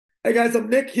Hey guys, I'm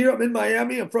Nick here. I'm in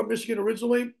Miami. I'm from Michigan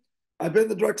originally. I've been in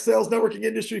the direct sales networking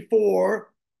industry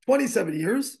for 27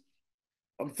 years.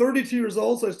 I'm 32 years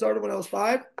old, so I started when I was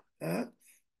five. No?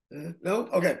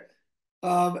 Okay.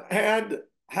 And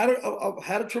had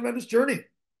a tremendous journey.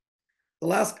 The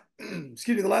last,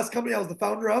 excuse me, the last company I was the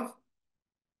founder of,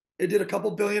 it did a couple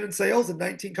billion in sales in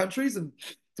 19 countries and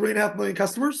 3.5 million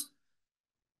customers.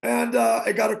 And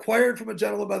it got acquired from a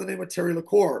gentleman by the name of Terry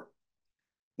LaCour.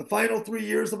 The final 3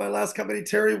 years of my last company,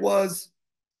 Terry was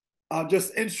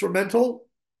just instrumental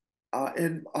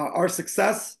in our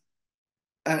success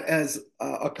as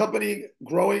a company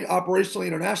growing operationally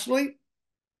internationally.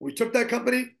 We took that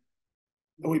company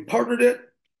and we partnered it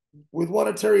with one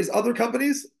of Terry's other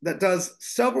companies that does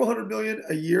several hundred million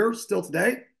a year still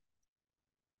today.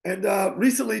 And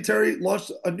recently, Terry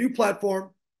launched a new platform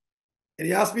and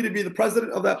he asked me to be the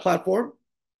president of that platform.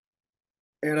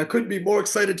 And I couldn't be more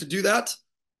excited to do that.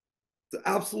 It's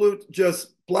an absolute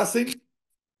just blessing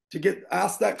to get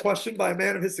asked that question by a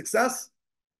man of his success.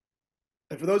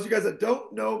 And for those of you guys that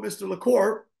don't know Mr.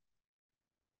 LaCour,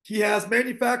 he has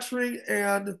manufacturing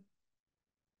and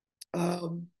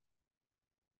um,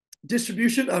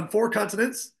 distribution on 4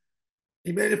 continents.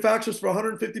 He manufactures for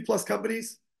 150 plus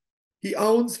companies. He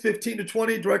owns 15 to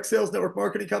 20 direct sales network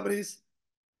marketing companies.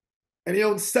 And he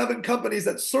owns 7 companies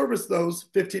that service those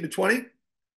 15 to 20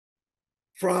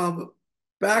 from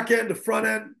back end to front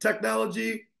end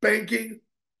technology, banking,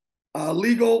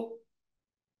 legal,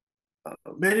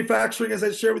 manufacturing, as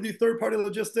I shared with you, third party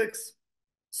logistics,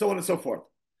 so on and so forth.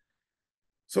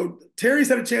 So Terry's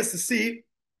had a chance to see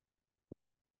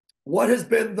what has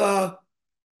been the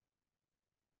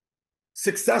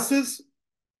successes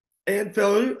and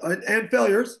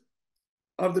failures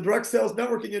of the direct sales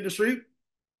networking industry,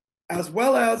 as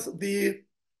well as the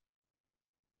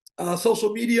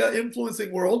social media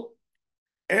influencing world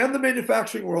and the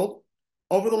manufacturing world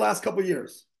over the last couple of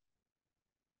years.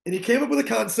 And he came up with a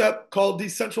concept called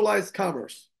decentralized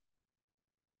commerce.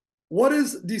 What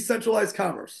is decentralized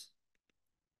commerce?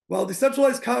 Well,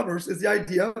 decentralized commerce is the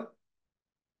idea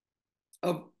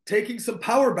of taking some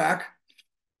power back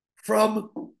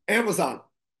from Amazon,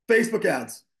 Facebook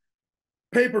ads,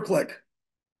 pay-per-click,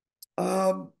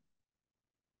 Walmart,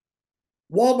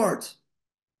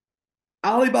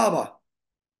 Alibaba.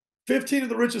 15 of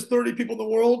the richest 30 people in the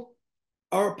world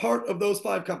are a part of those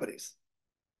 5 companies.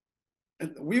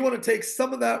 And we want to take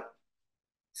some of that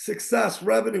success,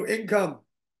 revenue, income,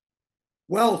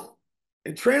 wealth,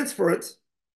 and transfer it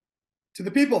to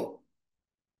the people,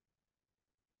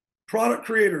 product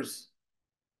creators,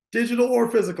 digital or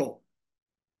physical,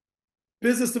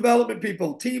 business development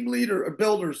people, team leader or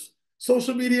builders,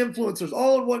 social media influencers,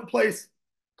 all in one place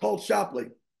called SHOPLY.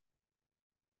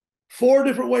 4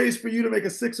 different ways for you to make a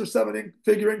 6 or 7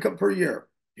 figure income per year.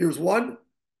 Here's one: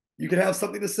 you can have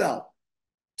something to sell.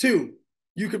 2,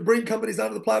 you can bring companies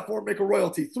onto the platform, make a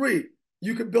royalty. 3,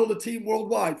 you can build a team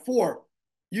worldwide. 4,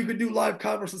 you can do live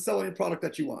commerce and sell any product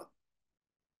that you want.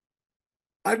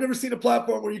 I've never seen a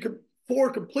platform where you can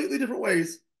 4 completely different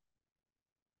ways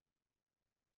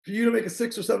for you to make a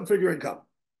 6 or 7 figure income.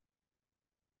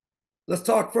 Let's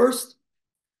talk first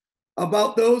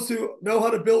about those who know how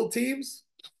to build teams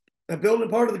and build a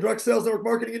part of the direct sales network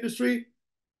marketing industry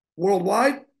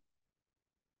worldwide.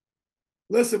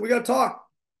 Listen, we got to talk.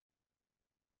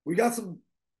 We got some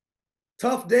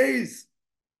tough days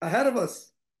ahead of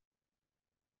us.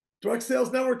 Direct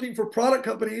sales networking for product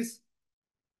companies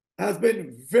has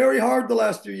been very hard the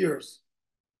last few years.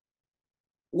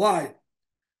 Why?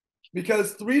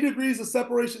 Because 3 degrees of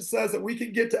separation says that we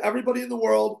can get to everybody in the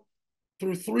world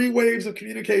through 3 waves of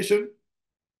communication.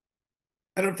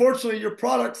 And unfortunately, your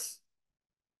products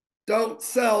don't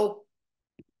sell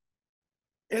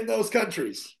in those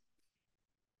countries.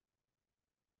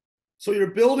 So you're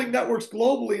building networks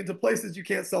globally into places you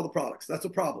can't sell the products. That's a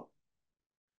problem.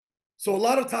 So a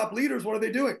lot of top leaders, what are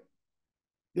they doing?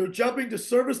 They're jumping to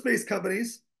service-based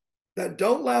companies that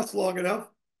don't last long enough,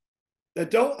 that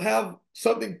don't have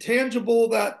something tangible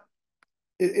that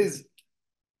is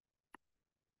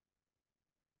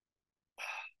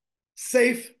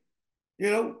safe. You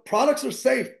know, products are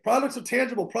safe. Products are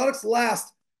tangible. Products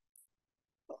last.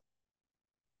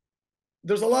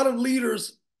 There's a lot of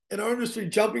leaders in our industry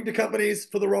jumping to companies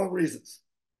for the wrong reasons,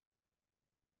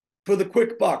 for the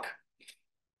quick buck.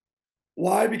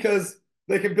 Why? Because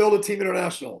they can build a team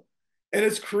international. And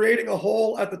it's creating a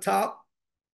hole at the top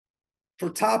for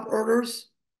top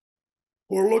earners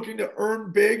who are looking to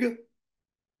earn big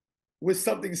with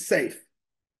something safe.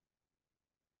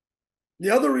 The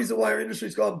other reason why our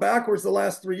industry's gone backwards the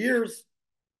last 3 years,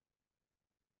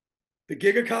 the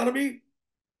gig economy,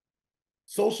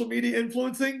 social media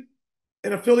influencing,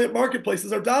 and affiliate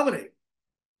marketplaces are dominating.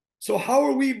 So how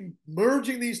are we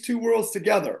merging these two worlds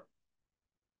together?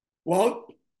 Well,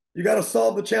 you got to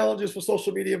solve the challenges for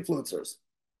social media influencers.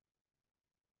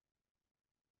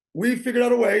 We figured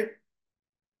out a way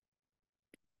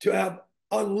to have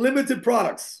unlimited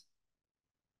products,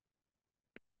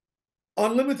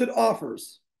 unlimited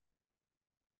offers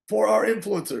for our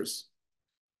influencers,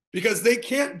 because they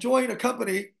can't join a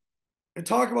company and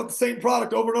talk about the same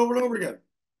product over and over and over again.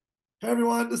 Hey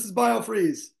everyone, this is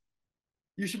BioFreeze.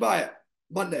 You should buy it.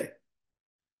 Monday.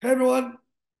 Hey everyone,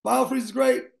 BioFreeze is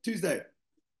great. Tuesday.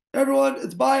 Hey everyone,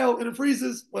 it's bio and it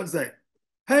freezes. Wednesday.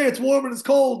 Hey, it's warm and it's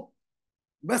cold.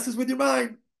 Messes with your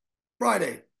mind.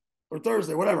 Friday or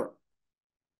Thursday, whatever.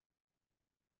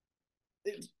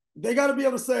 They got to be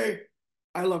able to say,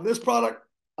 I love this product.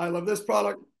 I love this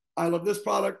product. I love this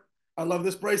product. I love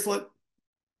this bracelet.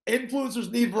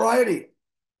 Influencers need variety,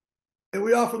 and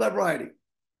we offer that variety.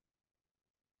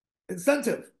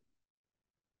 Incentive.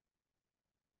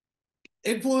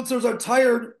 Influencers are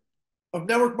tired of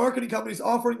network marketing companies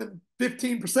offering them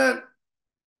 15%,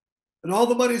 and all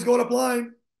the money is going up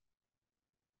line.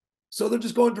 So they're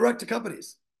just going direct to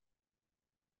companies.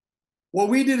 What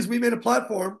we did is we made a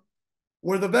platform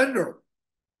where the vendor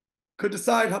could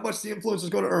decide how much the influencer is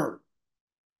going to earn.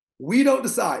 We don't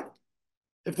decide.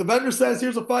 If the vendor says,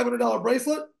 here's a $500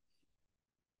 bracelet,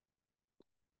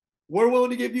 we're willing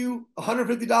to give you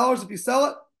 $150 if you sell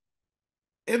it.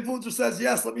 Influencer says,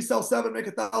 yes, let me sell 7, make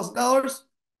 $1,000.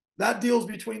 That deal's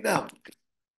between them.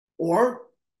 Or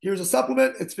here's a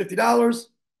supplement, it's $50.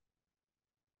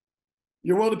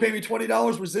 You're willing to pay me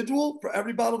 $20 residual for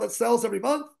every bottle that sells every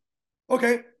month?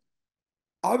 Okay.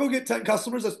 I'll go get 10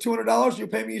 customers, that's $200. You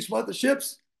pay me each month, it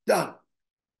ships, done.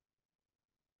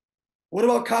 What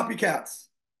about copycats?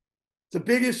 It's a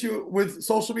big issue with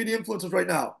social media influencers right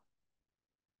now.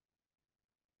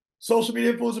 Social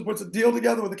media influencer puts a deal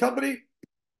together with a company,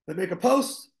 they make a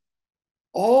post.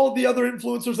 All the other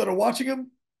influencers that are watching them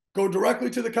go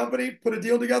directly to the company, put a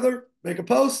deal together, make a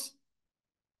post.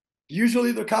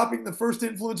 Usually they're copying the first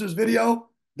influencer's video,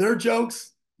 their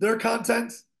jokes, their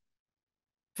content.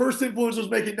 First influencer's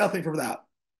making nothing from that.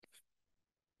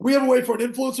 We have a way for an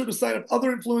influencer to sign up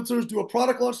other influencers, do a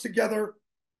product launch together,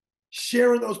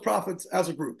 share in those profits as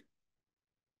a group.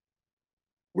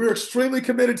 We're extremely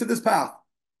committed to this path.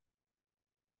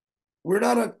 We're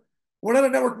not a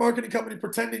network marketing company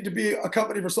pretending to be a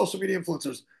company for social media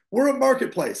influencers. We're a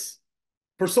marketplace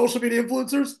for social media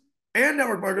influencers and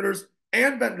network marketers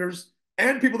and vendors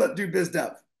and people that do biz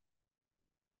dev.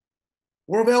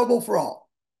 We're available for all.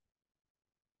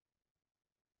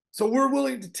 So we're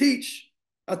willing to teach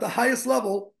at the highest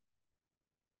level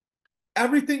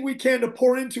everything we can to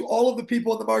pour into all of the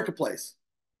people in the marketplace.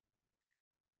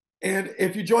 And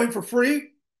if you join for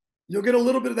free, you'll get a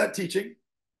little bit of that teaching.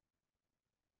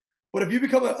 But if you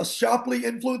become a SHOPLY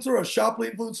influencer, a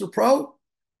SHOPLY Influencer Pro,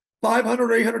 $500 or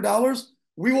 $800,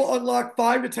 we will unlock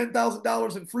 $5,000 to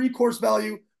 $10,000 in free course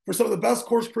value for some of the best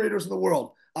course creators in the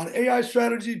world on AI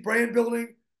strategy, brand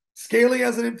building, scaling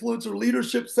as an influencer,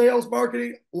 leadership, sales,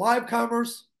 marketing, live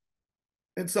commerce,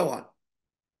 and so on.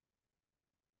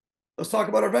 Let's talk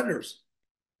about our vendors.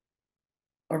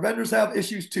 Our vendors have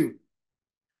issues too.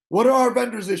 What are our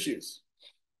vendors' issues?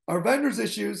 Our vendors'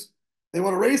 issues, they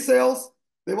want to raise sales,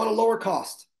 they want to lower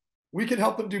cost. We can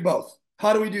help them do both.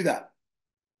 How do we do that?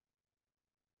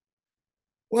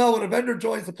 Well, when a vendor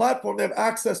joins the platform, they have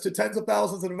access to tens of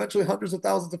thousands and eventually hundreds of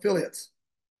thousands of affiliates.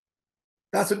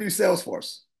 That's a new sales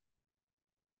force.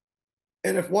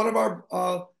 And if one of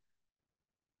our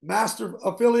master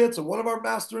affiliates or one of our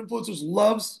master influencers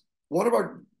loves, one of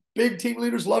our big team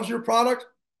leaders loves your product,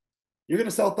 you're going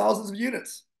to sell thousands of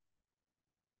units.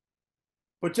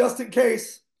 But just in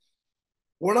case,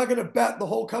 we're not going to bet the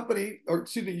whole company, or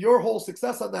excuse me, your whole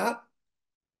success on that.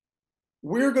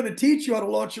 We're going to teach you how to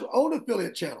launch your own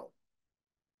affiliate channel.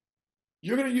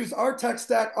 You're going to use our tech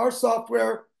stack, our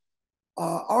software,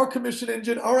 our commission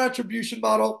engine, our attribution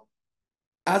model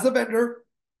as a vendor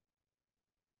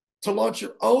to launch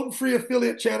your own free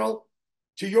affiliate channel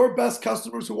to your best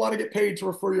customers who want to get paid to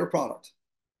refer your product.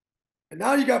 And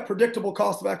now you got predictable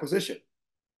cost of acquisition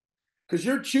because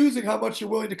you're choosing how much you're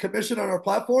willing to commission on our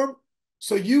platform.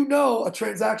 So you know a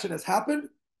transaction has happened,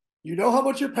 you know how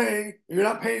much you're paying, and you're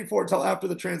not paying for it until after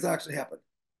the transaction happened.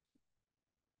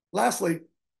 Lastly,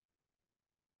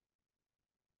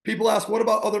 people ask, what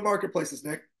about other marketplaces,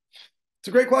 Nick? It's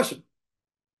a great question.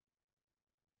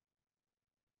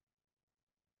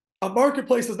 A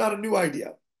marketplace is not a new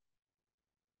idea.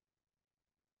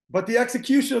 But the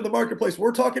execution of the marketplace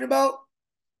we're talking about,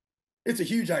 it's a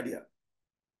huge idea.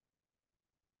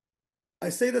 I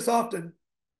say this often.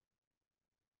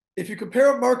 if you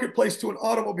compare a marketplace to an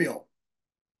automobile,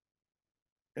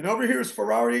 and over here is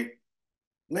Ferrari,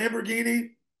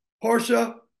 Lamborghini,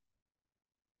 Porsche,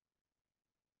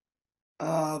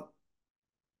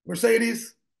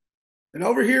 Mercedes, and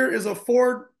over here is a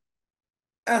Ford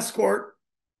Escort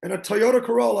and a Toyota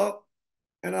Corolla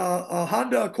and a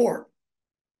Honda Accord.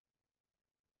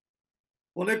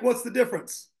 Well, Nick, what's the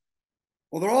difference?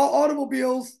 Well, they're all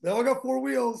automobiles. They all got four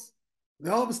wheels.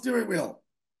 They all have a steering wheel.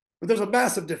 But there's a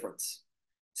massive difference.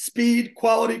 Speed,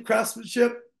 quality,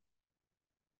 craftsmanship,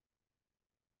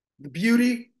 the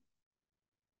beauty,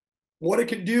 what it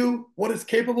can do, what it's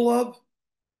capable of,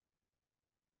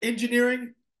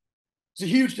 engineering. It's a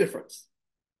huge difference.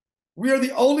 We are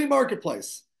the only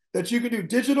marketplace that you can do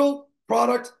digital,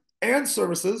 product, and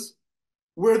services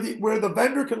where the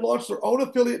vendor can launch their own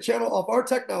affiliate channel off our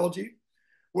technology,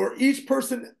 where each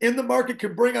person in the market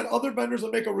can bring on other vendors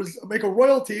and make a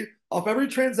royalty off every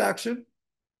transaction.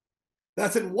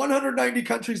 That's in 190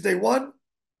 countries day one,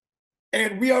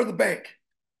 and we are the bank.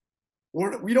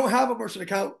 We don't have a merchant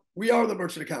account. We are the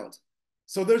merchant account.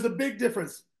 So there's a big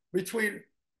difference between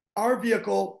our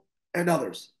vehicle and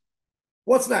others.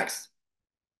 What's next?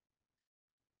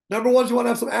 Number one, you want to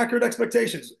have some accurate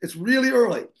expectations. It's really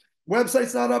early.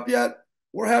 Website's not up yet.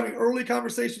 We're having early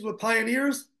conversations with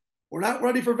pioneers. We're not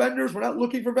ready for vendors. We're not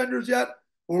looking for vendors yet.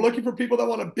 We're looking for people that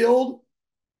want to build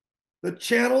the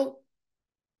channel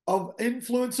of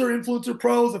influencer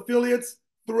pros, affiliates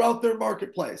throughout their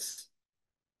marketplace.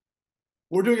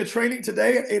 We're doing a training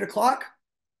today at 8 o'clock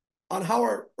on how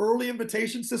our early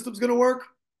invitation system is going to work.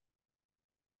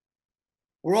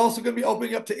 We're also going to be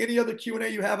opening up to any other Q&A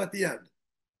you have at the end.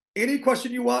 Any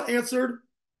question you want answered,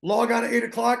 log on at 8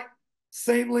 o'clock.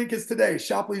 Same link as today,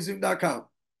 shoplyzoom.com.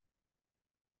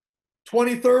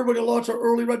 23rd, we're going to launch our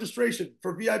early registration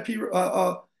for VIP,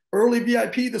 early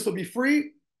VIP. This will be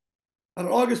free. On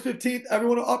August 15th,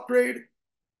 everyone will upgrade.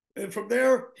 And from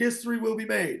there, history will be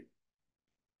made.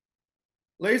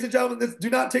 Ladies and gentlemen, do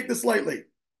not take this lightly.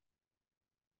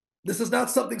 This is not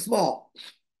something small.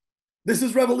 This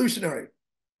is revolutionary.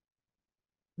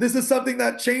 This is something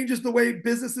that changes the way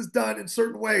business is done in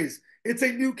certain ways. It's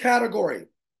a new category.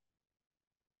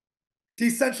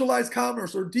 Decentralized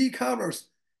commerce or de-commerce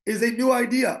is a new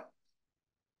idea.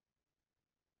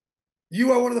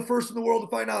 You are one of the first in the world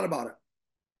to find out about it.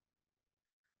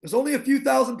 There's only a few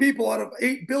thousand people out of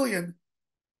 8 billion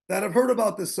that have heard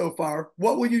about this so far.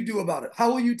 What will you do about it?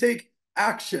 How will you take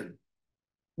action?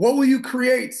 What will you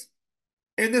create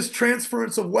in this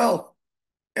transference of wealth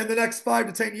in the next 5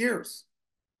 to 10 years?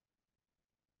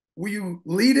 Will you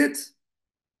lead it?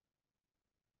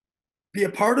 Be a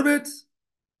part of it?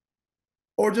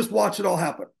 Or just watch it all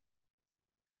happen?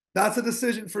 That's a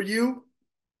decision for you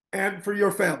and for your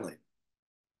family.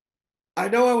 I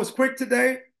know I was quick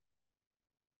today.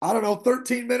 I don't know,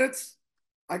 13 minutes.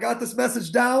 I got this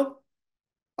message down.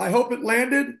 I hope it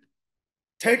landed.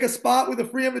 Take a spot with a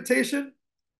free invitation.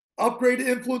 Upgrade to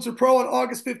Influencer Pro on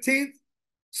August 15th.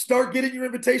 Start getting your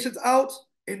invitations out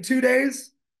in 2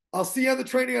 days. I'll see you on the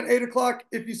training on 8 o'clock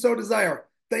if you so desire.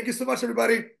 Thank you so much,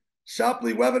 everybody.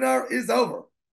 Shoply webinar is over.